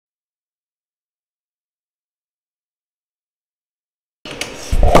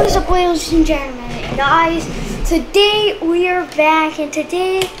up, ladies and gentlemen, and guys? Today we are back, and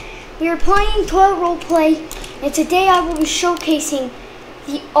today we are playing toy roleplay, and today I will be showcasing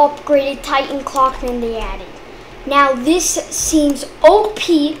the upgraded Titan Clockman they added. Now this seems OP.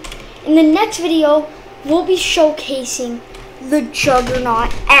 In the next video, we'll be showcasing the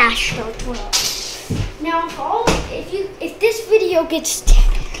Juggernaut Astro Throw. Now, if this video gets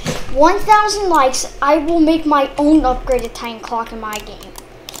 1,000 likes, I will make my own upgraded Titan clock in my game.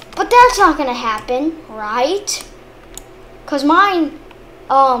 But that's not gonna happen, right? Cause mine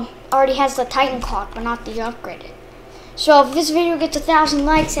already has the Titan clock, but not the upgraded. So if this video gets 1,000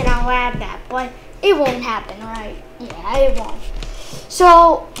 likes, then I'll add that. But it won't happen, right? Yeah, it won't.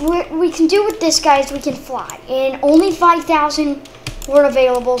 So what we can do with this, guys, we can fly. And only 5,000 were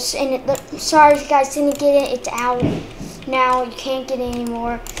available. And sorry, if you guys didn't get it, it's out now. You can't get it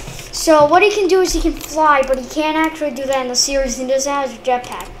anymore. So what he can do is he can fly, but he can't actually do that in the series. He doesn't have a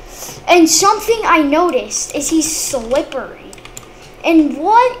jetpack. And something I noticed is he's slippery. And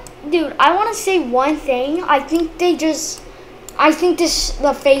dude, I want to say one thing. I think the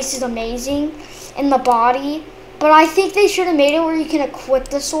face is amazing and the body, but I think they should have made it where you can equip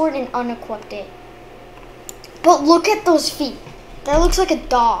the sword and unequip it. But look at those feet. That looks like a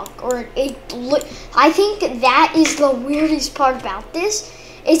dog, I think that is the weirdest part about this.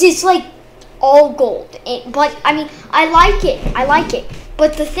 Is it's like all gold, but I mean, I like it.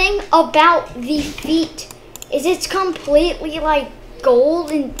 But the thing about the feet is it's completely like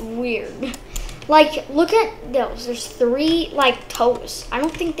gold and weird. Like, look at those. There's 3 like toes. I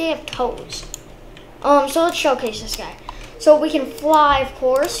don't think they have toes. So let's showcase this guy. So we can fly, of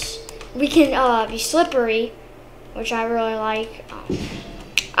course. We can be slippery, which I really like.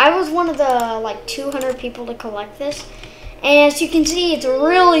 I was one of the like 200 people to collect this. And as you can see, it's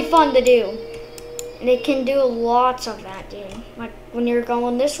really fun to do. And it can do lots of that, dude. Like when you're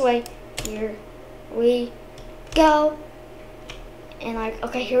going this way, here we go. And like,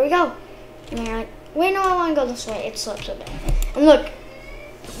 okay, here we go. And you're like, wait, no, I want to go this way. It slips a bit. And look,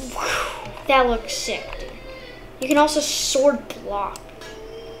 whew, that looks sick, dude. You can also sword block.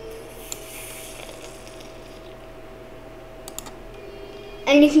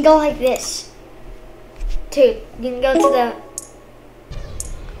 And you can go like this. Dude, you can go to the,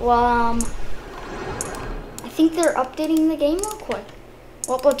 I think they're updating the game real quick.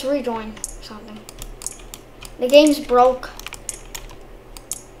 Well, let's rejoin something. The game's broke.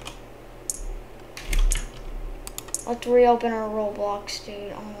 Let's reopen our Roblox,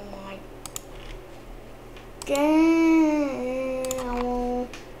 dude. Oh my. Damn.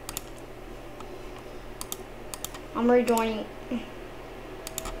 I'm rejoining.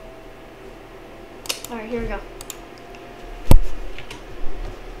 Alright, here we go.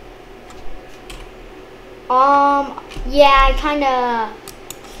 Yeah, I kinda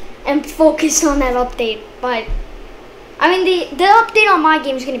am focused on that update, but I mean the update on my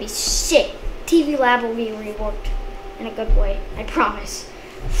game is gonna be sick. TV Lab will be reworked in a good way, I promise.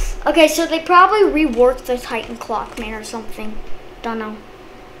 Okay, so they probably reworked the Titan Clockman or something. Don't know.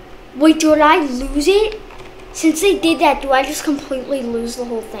 Wait, did I lose it? Since they did that, do I just completely lose the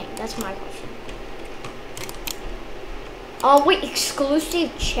whole thing? That's my question. Oh, wait,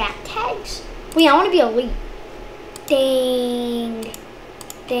 exclusive chat tags? Wait, I want to be elite. Dang.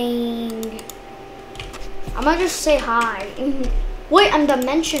 I'm gonna just say hi. Wait, I'm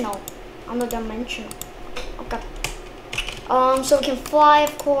dimensional. I'm a dimensional. Okay. So we can fly,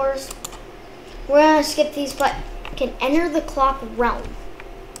 of course. We're gonna skip these, but can enter the clock realm.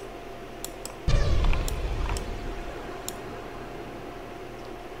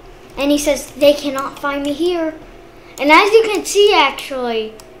 And he says, they cannot find me here. And as you can see,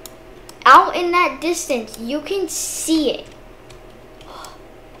 actually, out in that distance, you can see it.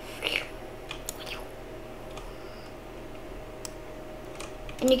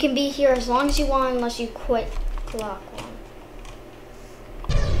 And you can be here as long as you want, unless you quit clock one.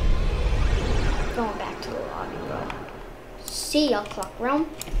 Going back to the lobby, bro. See ya, clock realm.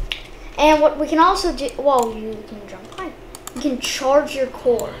 And what we can also do, whoa, you can jump high. You can charge your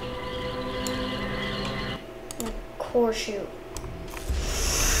core. Core shoot.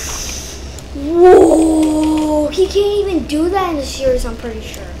 Whoa! He can't even do that in the series, I'm pretty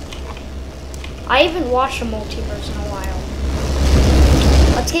sure. I haven't watched a multiverse in a while.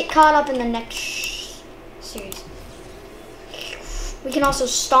 Let's get caught up in the next series. We can also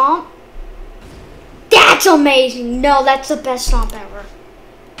stomp. That's amazing! No, that's the best stomp ever.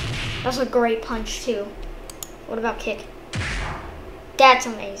 That's a great punch too. What about kick? That's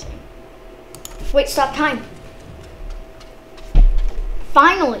amazing. Wait, stop time.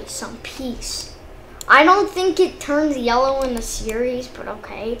 Finally, some peace. I don't think it turns yellow in the series, but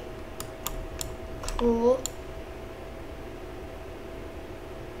okay. cool.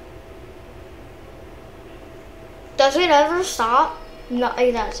 Does it ever stop? No,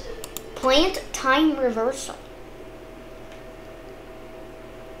 it does. Plant time reversal.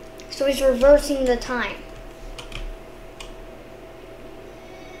 So it's reversing the time.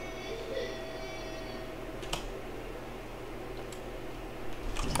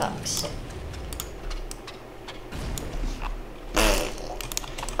 Sucks.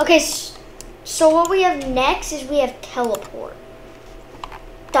 Okay, so what we have next is we have teleport.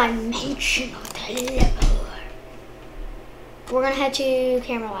 Dimensional teleport. We're gonna head to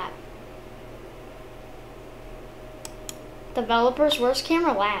camera lab. Developers, where's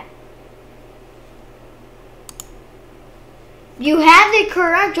camera lab? You have it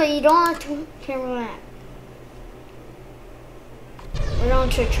correct, but you don't have to camera lab. We're going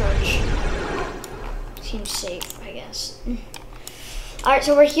to a church. Seems safe, I guess. Alright,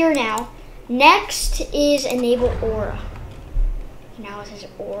 so we're here now. Next is enable aura. Now it says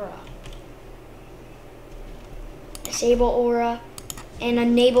aura. Disable aura and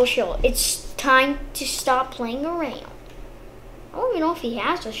enable shield. It's time to stop playing around. I don't even know if he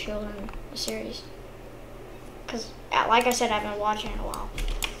has a shield in the series. Because, like I said, I've been watching it a while.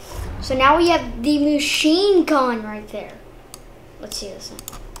 So now we have the machine gun right there. Let's see this thing.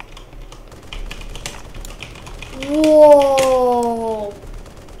 Whoa.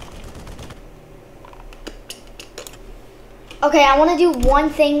 Okay, I want to do one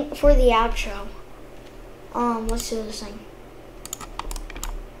thing for the outro. Let's do this thing.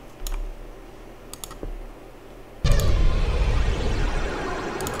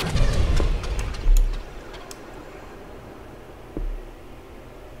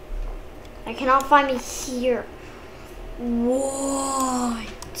 I cannot find me here. What?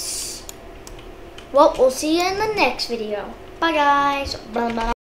 Well, we'll see you in the next video. Bye, guys. Bye-bye.